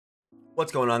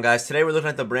What's going on, guys? Today we're looking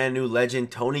at the brand new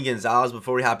legend Tony Gonzalez.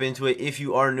 Before we hop into it, if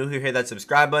you are new here, hit that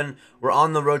subscribe button. We're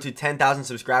on the road to 10,000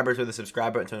 subscribers with the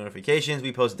subscribe button to notifications.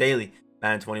 We post daily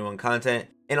Madden 21 content.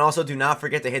 And also do not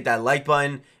forget to hit that like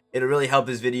button. It'll really help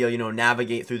this video,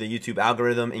 navigate through the YouTube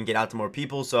algorithm and get out to more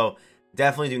people. So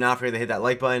definitely do not forget to hit that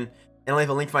like button. And I'll leave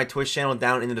a link to my Twitch channel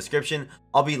down in the description.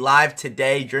 I'll be live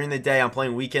today during the day. I'm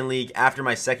playing Weekend League after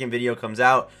my second video comes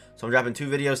out. So I'm dropping 2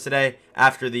 videos today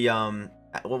after the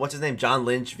what's his name, John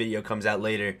Lynch video comes out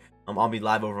later. I'll be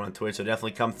live over on Twitch, so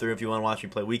definitely come through if you want to watch me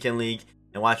play Weekend League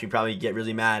and watch me probably get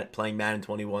really mad at playing Madden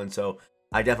 21. So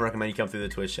I definitely recommend you come through the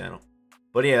Twitch channel.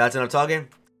 But yeah, that's enough talking.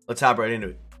 Let's hop right into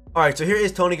it. Alright, so here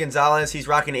is Tony Gonzalez. He's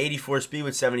rocking 84 speed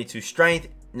with 72 strength,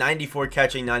 94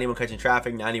 catching, 91 catching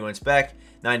traffic, 91 spec,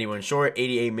 91 short,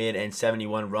 88 mid, and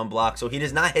 71 run block. So he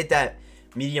does not hit that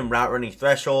medium route running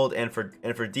threshold. And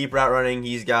for deep route running,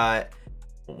 he's got,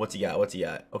 what's he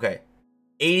got? Okay,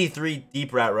 83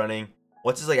 deep route running.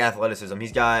 What's his athleticism?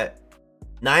 He's got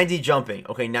 90 jumping.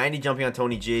 Okay, 90 jumping on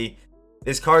Tony G.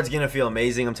 This card's gonna feel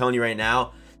amazing, I'm telling you right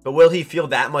now. But will he feel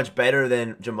that much better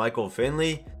than Jermichael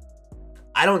Finley?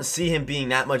 I don't see him being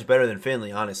that much better than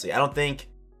Finley, honestly. I don't think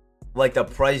the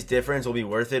price difference will be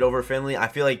worth it over Finley. I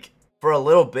feel like for a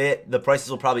little bit the prices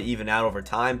will probably even out over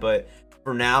time, but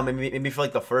for now, maybe for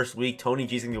the first week, Tony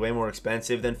G's gonna be way more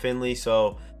expensive than Finley.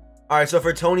 So alright, so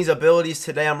for Tony's abilities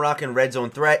today, I'm rocking red zone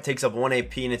threat, takes up 1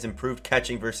 AP, and it's improved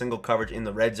catching for single coverage in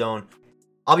the red zone.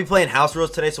 I'll be playing house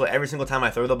rules today, so every single time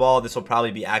I throw the ball, this will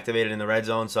probably be activated in the red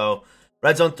zone. So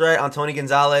red zone threat on Tony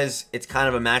Gonzalez, it's kind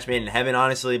of a match made in heaven,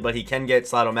 honestly, but he can get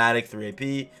slot-o-matic, 3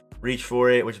 AP, reach for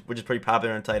it, which is pretty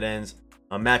popular on tight ends.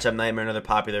 Matchup nightmare, another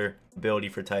popular ability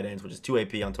for tight ends, which is 2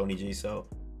 AP on Tony G, so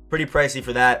pretty pricey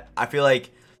for that. I feel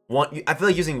like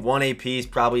using 1 AP is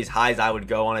probably as high as I would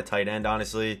go on a tight end,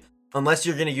 honestly. Unless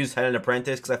you're going to use tight end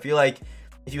apprentice, because I feel like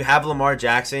if you have Lamar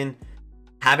Jackson,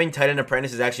 having tight end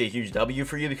apprentice is actually a huge W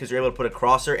for you because you're able to put a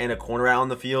crosser and a corner out on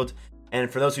the field. And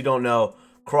for those who don't know,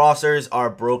 crossers are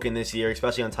broken this year,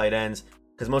 especially on tight ends,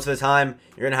 because most of the time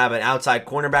you're going to have an outside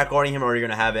cornerback guarding him, or you're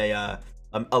going to have a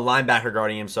linebacker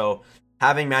guarding him. So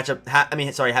having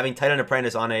having tight end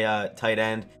apprentice on a tight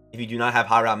end, if you do not have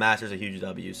high route master, is a huge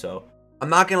W. So I'm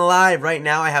not going to lie, right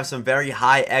now I have some very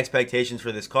high expectations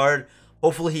for this card.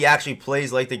 Hopefully he actually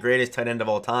plays like the greatest tight end of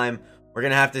all time. We're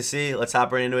going to have to see. Let's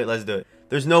hop right into it. Let's do it.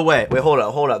 There's no way. Wait, hold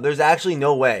up. There's actually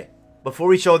no way. Before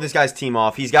we show this guy's team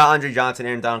off, he's got Andre Johnson,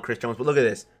 Aaron Donald, Chris Jones. But look at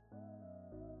this.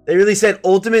 They really said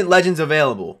Ultimate Legends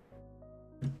available.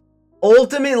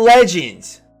 Ultimate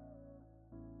Legends.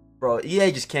 Bro,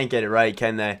 EA just can't get it right,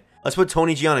 can they? Let's put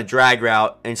Tony G on a drag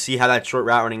route and see how that short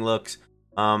route running looks.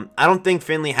 I don't think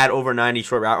Finley had over 90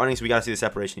 short route running, so we got to see the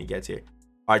separation he gets here.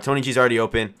 All right, Tony G's already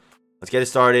open. Let's get it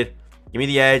started. Give me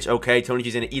the edge. Okay, Tony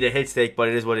G's going to eat a hit stick, but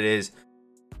it is what it is.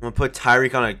 I'm going to put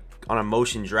Tyreek on a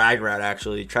motion drag route,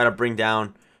 actually. Try to bring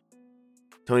down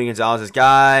Tony Gonzalez's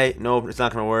guy. Nope, it's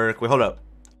not going to work. Wait, hold up.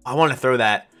 I want to throw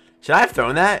that. Should I have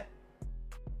thrown that?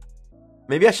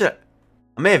 Maybe I should.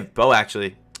 I may have bow,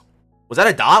 actually. Was that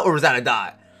a dot or was that a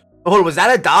dot? Hold on, was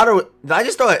that a dot or did I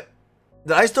just throw it?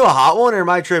 Did I just throw a hot one or am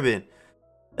I tripping?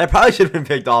 That probably should have been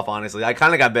picked off, honestly. I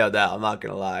kind of got bailed out. I'm not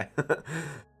going to lie.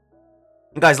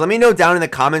 Guys, let me know down in the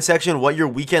comment section what your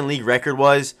weekend league record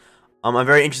was. I'm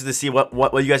very interested to see what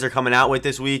you guys are coming out with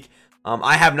this week.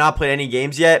 I have not played any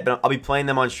games yet, but I'll be playing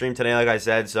them on stream today, like I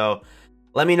said. So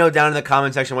let me know down in the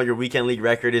comment section what your weekend league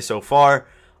record is so far.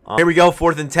 Here we go,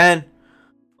 4th and 10.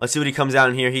 Let's see what he comes out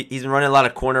in here. He's been running a lot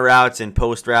of corner routes and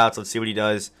post routes. Let's see what he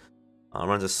does.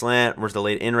 Runs a slant. Where's the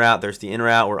late in route? There's the in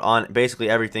route. We're on basically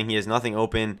everything. He has nothing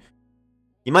open.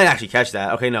 He might actually catch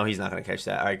that. Okay, no, he's not going to catch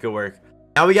that. All right, good work.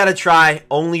 Now we got to try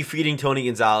only feeding Tony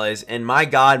Gonzalez. And my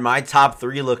God, my top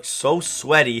 3 looks so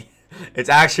sweaty. It's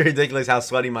actually ridiculous how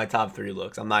sweaty my top 3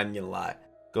 looks. I'm not even going to lie.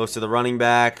 Goes to the running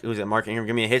back. Who's that marking him?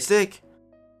 Give me a hit stick.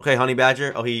 Okay, Honey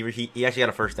Badger. Oh, he actually got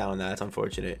a first down on that. That's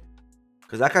unfortunate.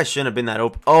 Because that guy shouldn't have been that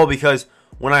open. Oh, because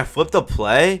when I flipped the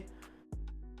play.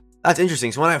 That's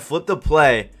interesting. So when I flip the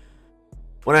play,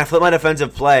 when I flip my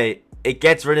defensive play, it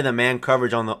gets rid of the man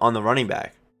coverage on the running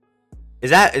back. Is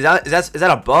that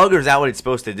a bug or is that what it's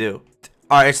supposed to do?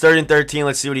 All right, it's 3rd and 13.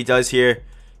 Let's see what he does here.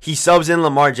 He subs in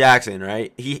Lamar Jackson,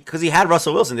 right? Because he had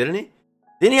Russell Wilson, didn't he?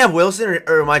 Didn't he have Wilson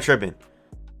or am I tripping?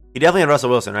 He definitely had Russell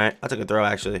Wilson, right? That's a good throw,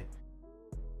 actually.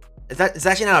 It's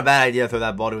actually not a bad idea to throw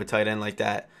that ball to a tight end like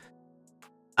that.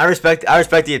 I respect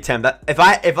the attempt.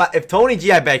 If Tony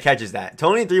G, I bet, catches that.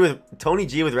 Tony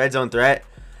G with red zone threat,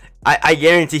 I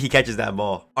guarantee he catches that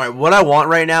ball. All right, what I want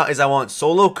right now is I want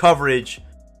solo coverage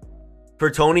for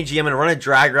Tony G. I'm going to run a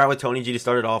drag route with Tony G to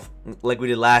start it off like we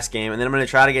did last game. And then I'm going to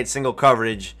try to get single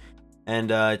coverage.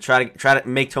 and try to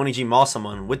make Tony G maul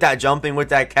someone with that jumping, with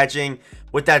that catching,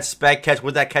 with that spec catch,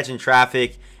 with that catching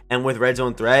traffic, and with red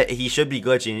zone threat. He should be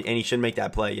glitching and he should make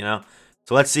that play, you know.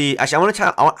 So let's see. Actually,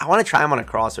 I want to try him on a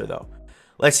crosser though.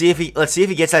 Let's see if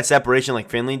he gets that separation like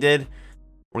Finley did.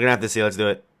 We're gonna have to see. Let's do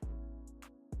it.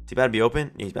 Is he about to be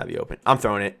open? He's about to be open. I'm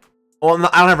throwing it. Well, no,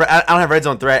 I don't have red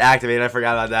zone threat activated. I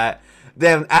forgot about that.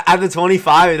 Damn, at the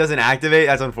 25, it doesn't activate.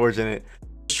 That's unfortunate.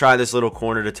 Let's try this little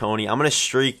corner to Tony. I'm gonna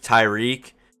streak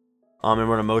Tyreek. And we're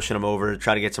gonna motion him over to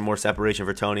try to get some more separation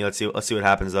for Tony. Let's see what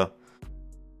happens though.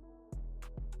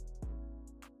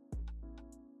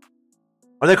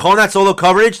 Are they calling that solo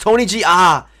coverage? Tony G.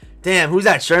 Ah, damn. Who's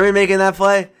that? Sherman making that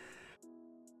play?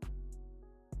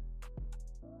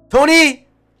 Tony,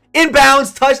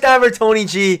 inbounds, touchdown for Tony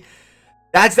G.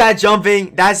 That's that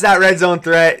jumping. That's that red zone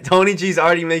threat. Tony G's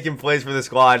already making plays for the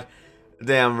squad.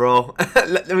 Damn, bro.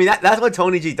 I mean, that's what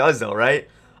Tony G does, though, right?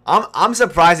 I'm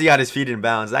surprised he got his feet in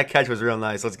bounds. That catch was real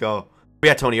nice. Let's go. We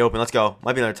got Tony open. Let's go.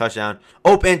 Might be another touchdown.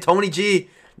 Open, Tony G.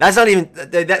 That's not even.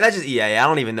 That's just EA. I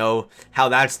don't even know how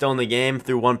that's still in the game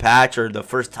through one patch or the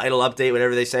first title update,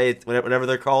 whatever they say, whatever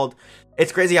they're called.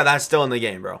 It's crazy how that's still in the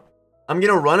game, bro. I'm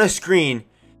gonna run a screen,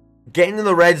 get into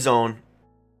the red zone.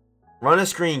 Run a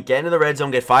screen, get into the red zone,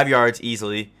 get 5 yards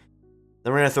easily.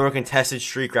 Then we're going to throw a contested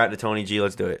streak route to Tony G.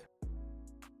 Let's do it.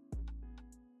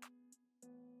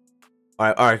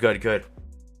 All right, good.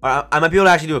 All right, I might be able to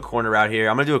actually do a corner route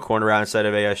here. I'm going to do a corner route instead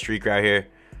of a streak route here.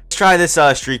 Let's try this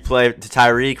streak play to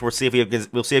Tyreek. We'll see if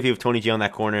we have Tony G on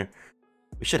that corner.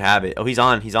 We should have it. Oh, he's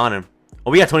on him. Oh,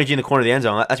 we got Tony G in the corner of the end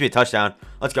zone. That should be a touchdown.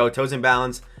 Let's go. Toes in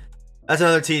bounds. That's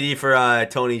another TD for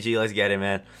Tony G. Let's get it,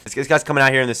 man. This guy's coming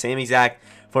out here in the same exact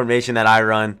formation that I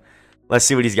run. Let's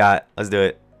see what he's got. Let's do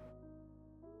it.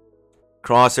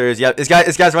 Crossers. Yep, this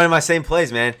guy's running my same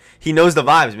plays, man. He knows the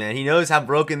vibes, man. He knows how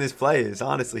broken this play is.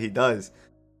 Honestly, he does.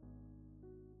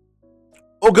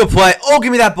 Oh, good play. Oh,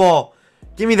 give me that ball.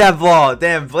 Give me that ball.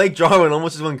 Damn, Blake Jarwin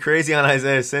almost just went crazy on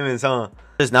Isaiah Simmons, huh?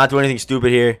 Just not do anything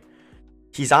stupid here.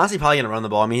 He's honestly probably gonna run the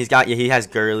ball. I mean, he has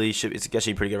Gurley. It's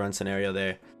actually a pretty good run scenario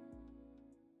there.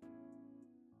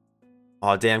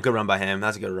 Oh, damn, good run by him.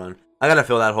 That's a good run. I gotta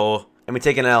fill that hole. And we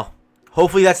take an L.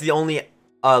 Hopefully that's the only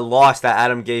loss that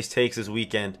Adam Gase takes this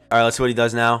weekend. All right, let's see what he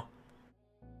does now.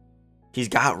 He's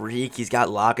got Reek. He's got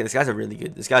Lockett. This guy's a really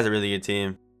good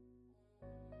team.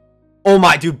 Oh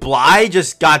my, dude, Bly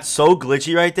just got so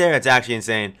glitchy right there. It's actually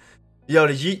insane. Yo,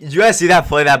 did you guys see that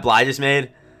play that Bly just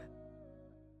made?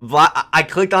 I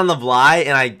clicked on the Bly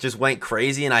and I just went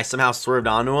crazy and I somehow swerved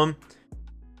onto him.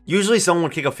 Usually someone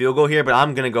would kick a field goal here, but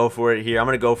I'm going to go for it here. I'm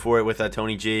going to go for it with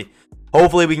Tony G.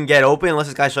 Hopefully we can get open unless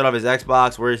this guy shut off his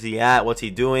Xbox. Where is he at? What's he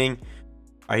doing?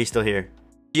 All right, he's still here.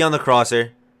 G on the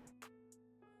crosser.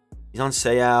 He's on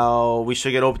Sayao. We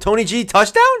should get open. Tony G,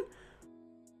 touchdown?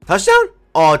 Touchdown?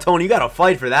 Oh, Tony, you got to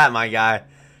fight for that, my guy.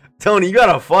 Tony, you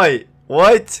got to fight.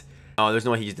 What? Oh, there's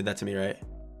no way he just did that to me, right?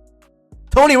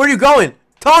 Tony, where are you going?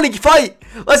 Tony, fight.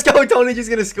 Let's go. Tony G's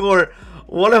going to score.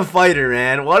 What a fighter,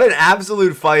 man. What an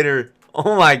absolute fighter.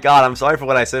 Oh, my God. I'm sorry for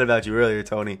what I said about you earlier,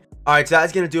 Tony. All right, so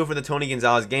that's going to do it for the Tony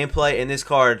Gonzalez gameplay. And this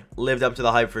card lived up to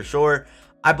the hype for sure.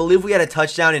 I believe we had a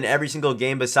touchdown in every single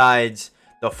game besides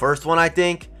the first one, I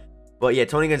think. But, yeah,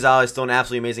 Tony Gonzalez is still an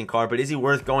absolutely amazing card. But is he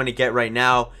worth going to get right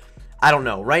now? I don't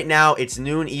know. Right now, it's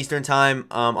noon Eastern time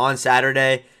on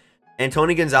Saturday. And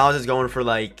Tony Gonzalez is going for,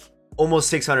 like,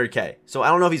 almost 600K. So, I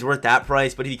don't know if he's worth that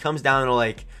price. But if he comes down to,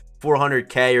 like,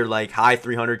 400K or like high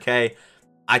 300K,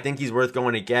 I think he's worth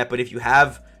going to get. But if you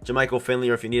have Jermichael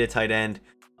Finley or if you need a tight end,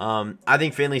 I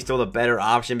think Finley's still the better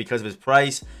option because of his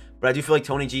price. But I do feel like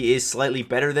Tony G is slightly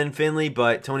better than Finley,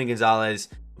 but Tony Gonzalez.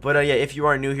 But yeah, if you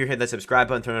are new here, hit that subscribe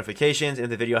button, turn notifications. And if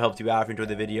the video helped you out, if you enjoyed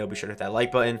the video, be sure to hit that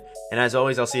like button. And as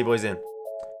always, I'll see you boys in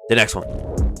the next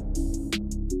one.